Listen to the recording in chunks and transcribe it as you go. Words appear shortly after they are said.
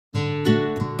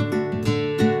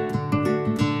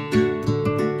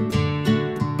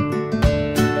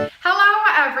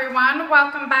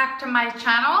to my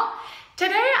channel.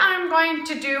 Today I'm going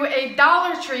to do a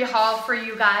Dollar Tree haul for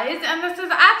you guys, and this is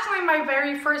actually my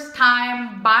very first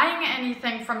time buying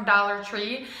anything from Dollar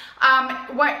Tree. In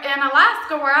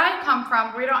Alaska, where I come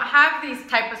from, we don't have these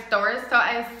type of stores, so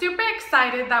I'm super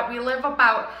excited that we live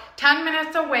about 10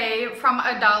 minutes away from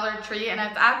a Dollar Tree, and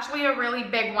it's actually a really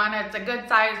big one. It's a good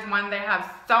sized one. They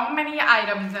have so many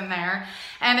items in there,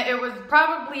 and it was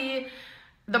probably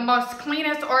the most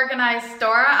cleanest organized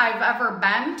store I've ever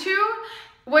been to,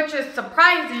 which is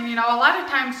surprising. You know, a lot of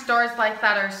times stores like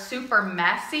that are super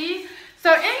messy.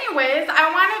 So anyways, I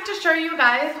wanted to show you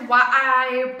guys what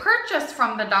I purchased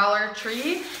from the Dollar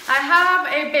Tree. I have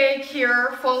a bag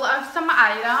here full of some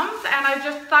items, and I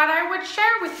just thought I would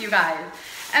share with you guys.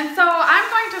 And so I'm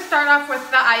going to start off with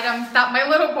the items that my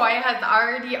little boy has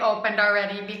already opened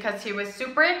already because he was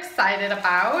super excited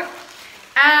about.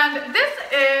 And this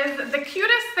is the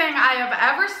cutest thing I have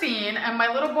ever seen, and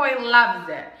my little boy loves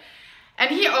it. And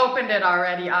he opened it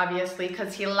already, obviously,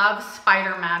 because he loves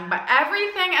Spider-Man. But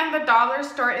everything in the dollar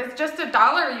store is just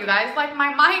 $1, you guys. Like,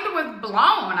 my mind was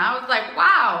blown. I was like,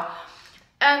 wow.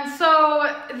 And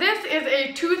so this is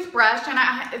a toothbrush, and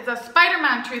it's a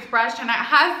Spider-Man toothbrush, and it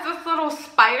has this little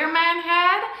Spider-Man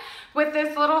head with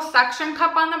this little suction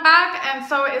cup on the back. And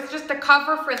so it's just a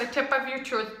cover for the tip of your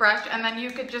toothbrush, and then you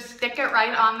could just stick it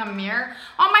right on the mirror.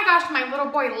 Oh my gosh, my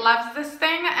little boy loves this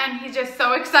thing, and he's just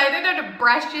so excited to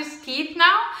brush his teeth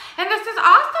now. And this is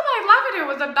awesome. I love it. It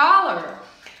was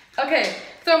 $1. Okay,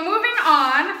 so moving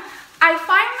on, I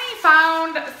finally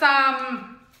found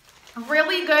some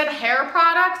really good hair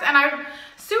products, and I'm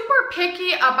super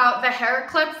picky about the hair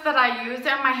clips that I use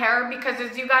in my hair because,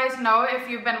 as you guys know, if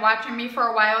you've been watching me for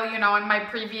a while, you know in my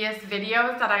previous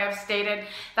videos that I have stated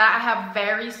that I have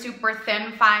very super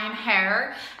thin, fine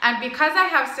hair. And because I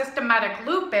have systematic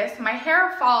lupus, my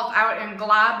hair falls out in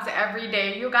globs every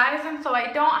day, you guys, and so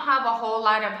I don't have a whole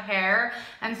lot of hair.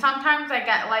 And sometimes I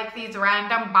get like these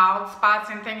random bald spots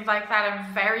and things like that.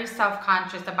 I'm very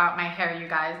self-conscious about my hair, you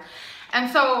guys. And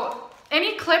so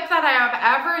any clip that I have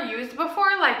ever used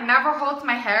before, like, never holds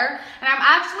my hair. And I'm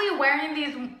actually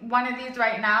wearing one of these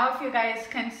right now, if you guys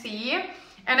can see.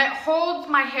 And it holds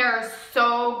my hair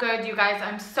so good, you guys.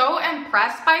 I'm so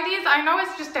impressed by these. I know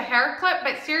it's just a hair clip,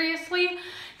 but seriously,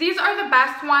 these are the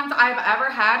best ones I've ever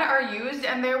had or used,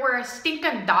 and they were a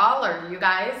stinking $1, you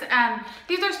guys. And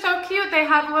these are so cute. They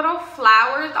have little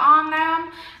flowers on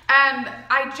them. And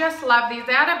I just love these.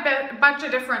 They had a bunch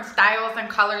of different styles and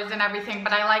colors and everything,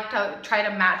 but I like to try to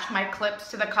match my clips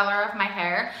to the color of my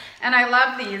hair. And I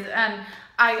love these. And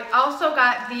I also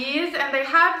got these, and they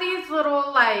have these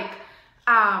little like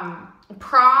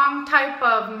prong type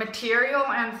of material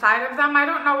inside of them. I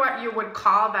don't know what you would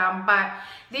call them, but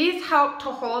these help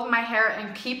to hold my hair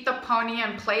and keep the pony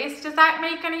in place. Does that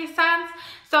make any sense?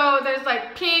 So there's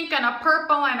like pink and a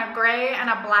purple and a gray and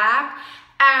a black.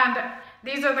 And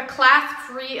these are the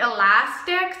clasp-free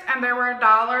elastics, and they were $1,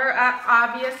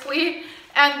 obviously.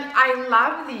 And I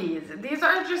love these. These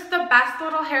are just the best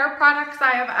little hair products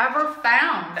I have ever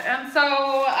found. And so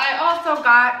I also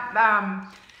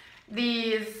got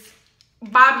these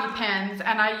bobby pins,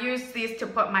 and I use these to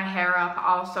put my hair up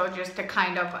also, just to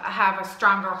kind of have a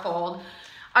stronger hold.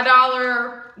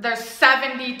 $1, there's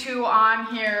 72 on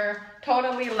here.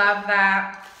 Totally love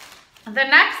that. The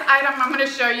next item I'm going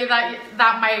to show you that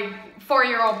my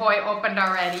 4-year-old boy opened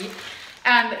already,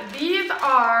 and these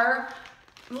are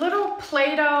little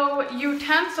Play-Doh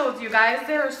utensils, you guys.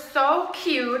 They're so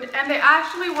cute, and they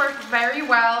actually work very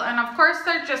well. And of course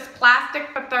they're just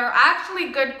plastic, but they're actually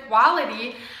good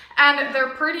quality, and they're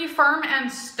pretty firm and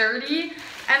sturdy.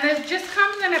 And this just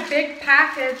comes in a big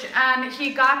package, and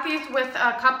he got these with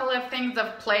a couple of things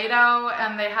of Play-Doh,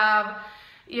 and they have,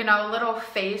 you know, little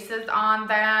faces on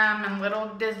them and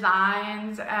little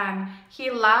designs, and he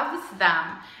loves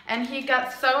them. And he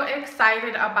got so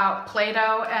excited about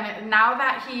Play-Doh, and now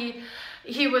that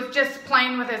he was just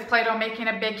playing with his Play-Doh, making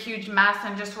a big huge mess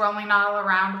and just rolling all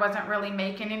around, wasn't really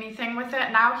making anything with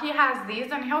it. Now he has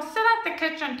these, and he'll sit at the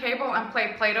kitchen table and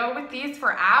play Play-Doh with these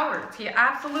for hours. He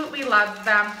absolutely loves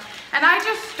them. And I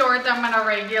just stored them in a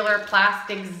regular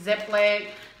plastic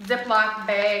Ziploc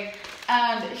bag,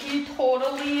 and he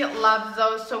totally loves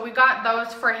those. So we got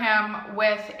those for him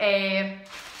with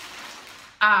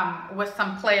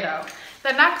some Play-Doh.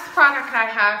 The next product I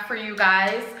have for you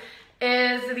guys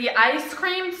is the ice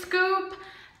cream scoop,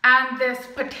 and this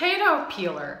potato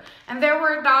peeler, and they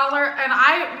were $1.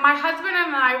 And my husband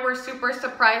and I were super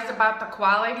surprised about the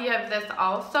quality of this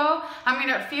also. I mean,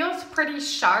 it feels pretty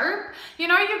sharp. You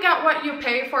know, you get what you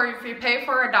pay for. If you pay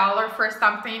for $1 for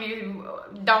something, you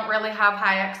don't really have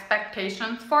high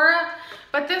expectations for it.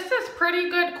 But this is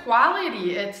pretty good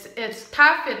quality. It's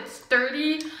tough, it's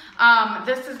sturdy.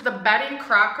 This is the Betty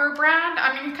Crocker brand.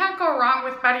 I mean, you can't go wrong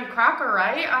with Betty Crocker,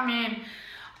 right? I mean,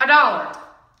 $1.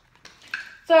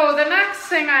 So the next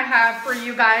thing I have for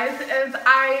you guys is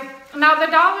now the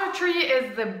Dollar Tree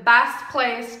is the best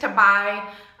place to buy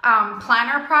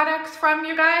planner products from,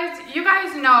 you guys. You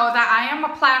guys know that I am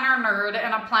a planner nerd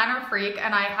and a planner freak,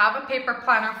 and I have a paper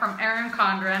planner from Erin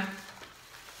Condren.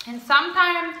 And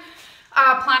sometimes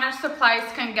planner supplies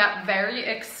can get very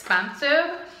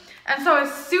expensive. And so I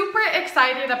was super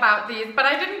excited about these, but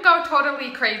I didn't go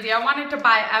totally crazy. I wanted to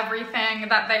buy everything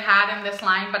that they had in this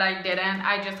line, but I didn't.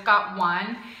 I just got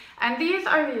one. And these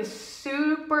are these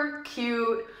super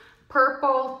cute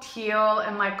purple, teal,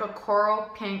 and like a coral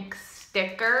pink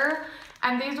sticker.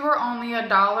 And these were only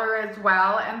 $1 as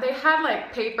well. And they had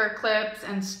like paper clips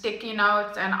and sticky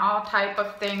notes and all type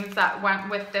of things that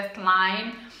went with this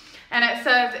line. And it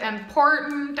says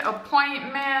important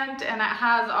appointment, and it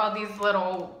has all these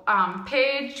little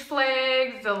page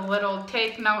flags, a little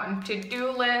take note and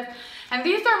to-do list. And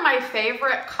these are my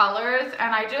favorite colors,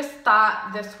 and I just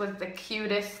thought this was the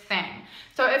cutest thing.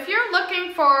 So if you're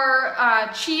looking for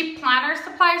cheap planner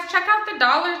supplies, check out the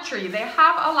Dollar Tree. They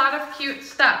have a lot of cute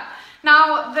stuff.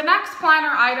 Now, the next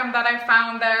planner item that I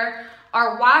found there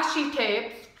are washi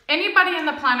tapes. Anybody in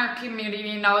the planner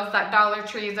community knows that Dollar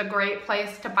Tree is a great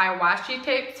place to buy washi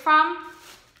tapes from.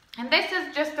 And this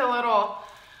is just a little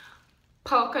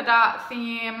polka dot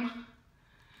theme.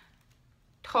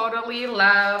 Totally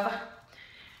love.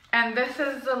 And this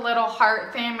is a little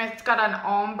heart theme. It's got an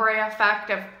ombre effect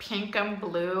of pink and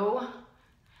blue.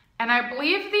 And I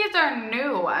believe these are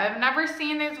new. I've never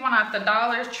seen these one at the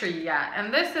Dollar Tree yet.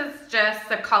 And this is just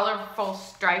the colorful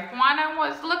stripe one. I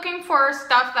was looking for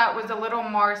stuff that was a little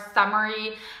more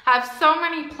summery. I have so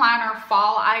many planner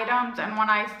fall items, and when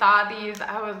I saw these,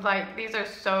 I was like, these are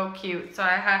so cute, so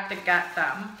I had to get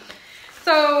them.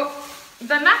 So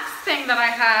the next thing that I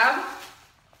have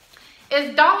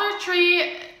is Dollar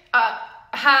Tree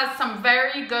has some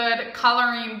very good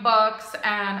coloring books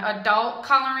and adult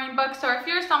coloring books. So if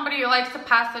you're somebody who likes to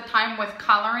pass the time with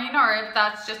coloring, or if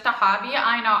that's just a hobby,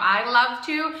 I know I love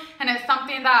to, and it's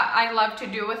something that I love to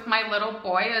do with my little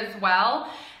boy as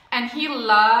well. And he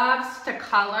loves to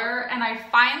color, and I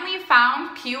finally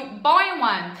found cute boy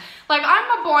ones. Like,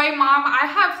 I'm a boy mom. I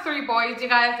have 3 boys, you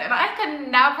guys, and I could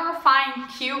never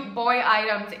find cute boy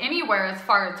items anywhere as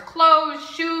far as clothes,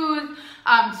 shoes,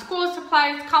 school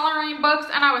supplies, coloring books.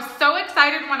 And I was so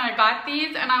excited when I got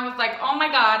these, and I was like, oh my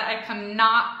God, I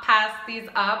cannot pass these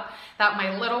up, that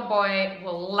my little boy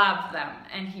will love them.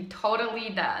 And he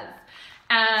totally does.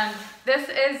 And this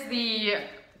is the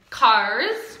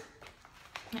Cars.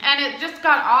 And it just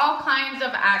got all kinds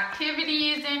of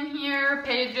activities in here,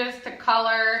 pages to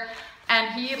color,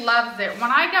 and he loves it.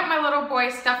 When I get my little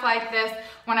boy stuff like this,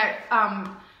 when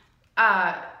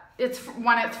it's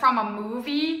from a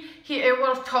movie, it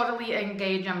will totally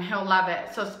engage him. He'll love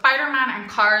it. So Spider-Man and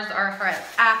Cars are his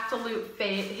absolute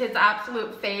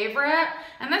favorite.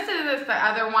 And this is the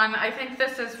other one. I think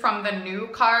this is from the new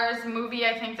Cars movie.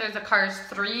 I think there's a Cars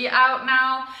 3 out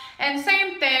now. And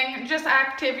same thing, just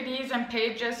activities and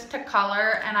pages to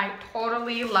color, and I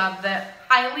totally love it.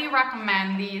 Highly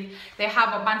recommend these. They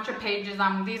have a bunch of pages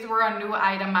on them. These were a new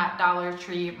item at Dollar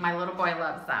Tree. My little boy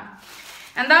loves them.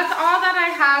 And that's all that I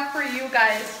have for you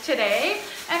guys today.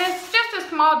 And it's just a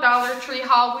small Dollar Tree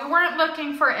haul. We weren't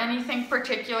looking for anything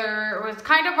particular. It was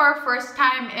kind of our first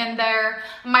time in there.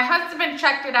 My husband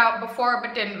checked it out before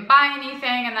but didn't buy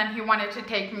anything. And then he wanted to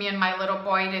take me and my little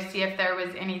boy to see if there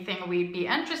was anything we'd be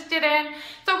interested in.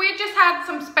 So we just had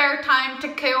some spare time to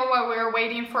kill while we were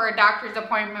waiting for a doctor's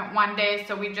appointment one day.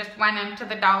 So we just went into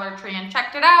the Dollar Tree and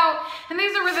checked it out. And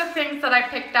these were the things that I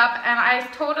picked up. And I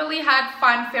totally had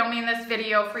fun filming this video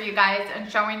for you guys and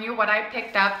showing you what I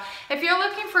picked up. If you're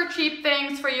looking for cheap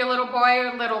things for your little boy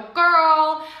or little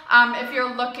girl, if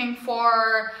you're looking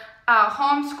for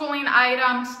homeschooling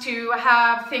items to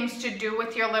have things to do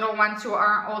with your little ones who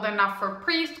aren't old enough for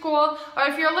preschool, or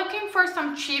if you're looking for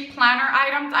some cheap planner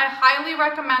items, I highly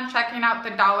recommend checking out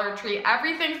the Dollar Tree.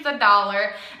 Everything's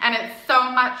 $1 and it's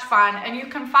so much fun, and you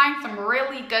can find some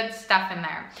really good stuff in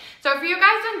there. So if you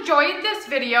guys enjoyed this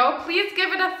video, please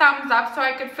give it a thumbs up so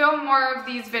I could film more of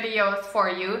these videos for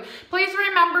you. Please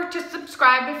remember to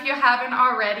subscribe if you haven't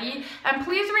already, and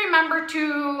please remember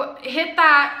to hit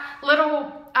that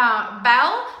little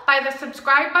bell by the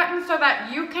subscribe button so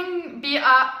that you can be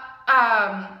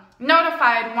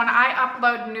notified when I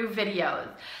upload new videos.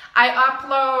 I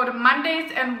upload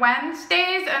Mondays and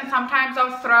Wednesdays, and sometimes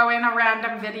I'll throw in a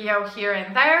random video here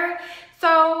and there.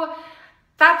 So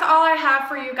that's all I have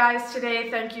for you guys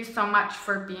today. Thank you so much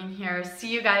for being here.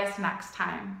 See you guys next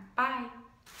time. Bye.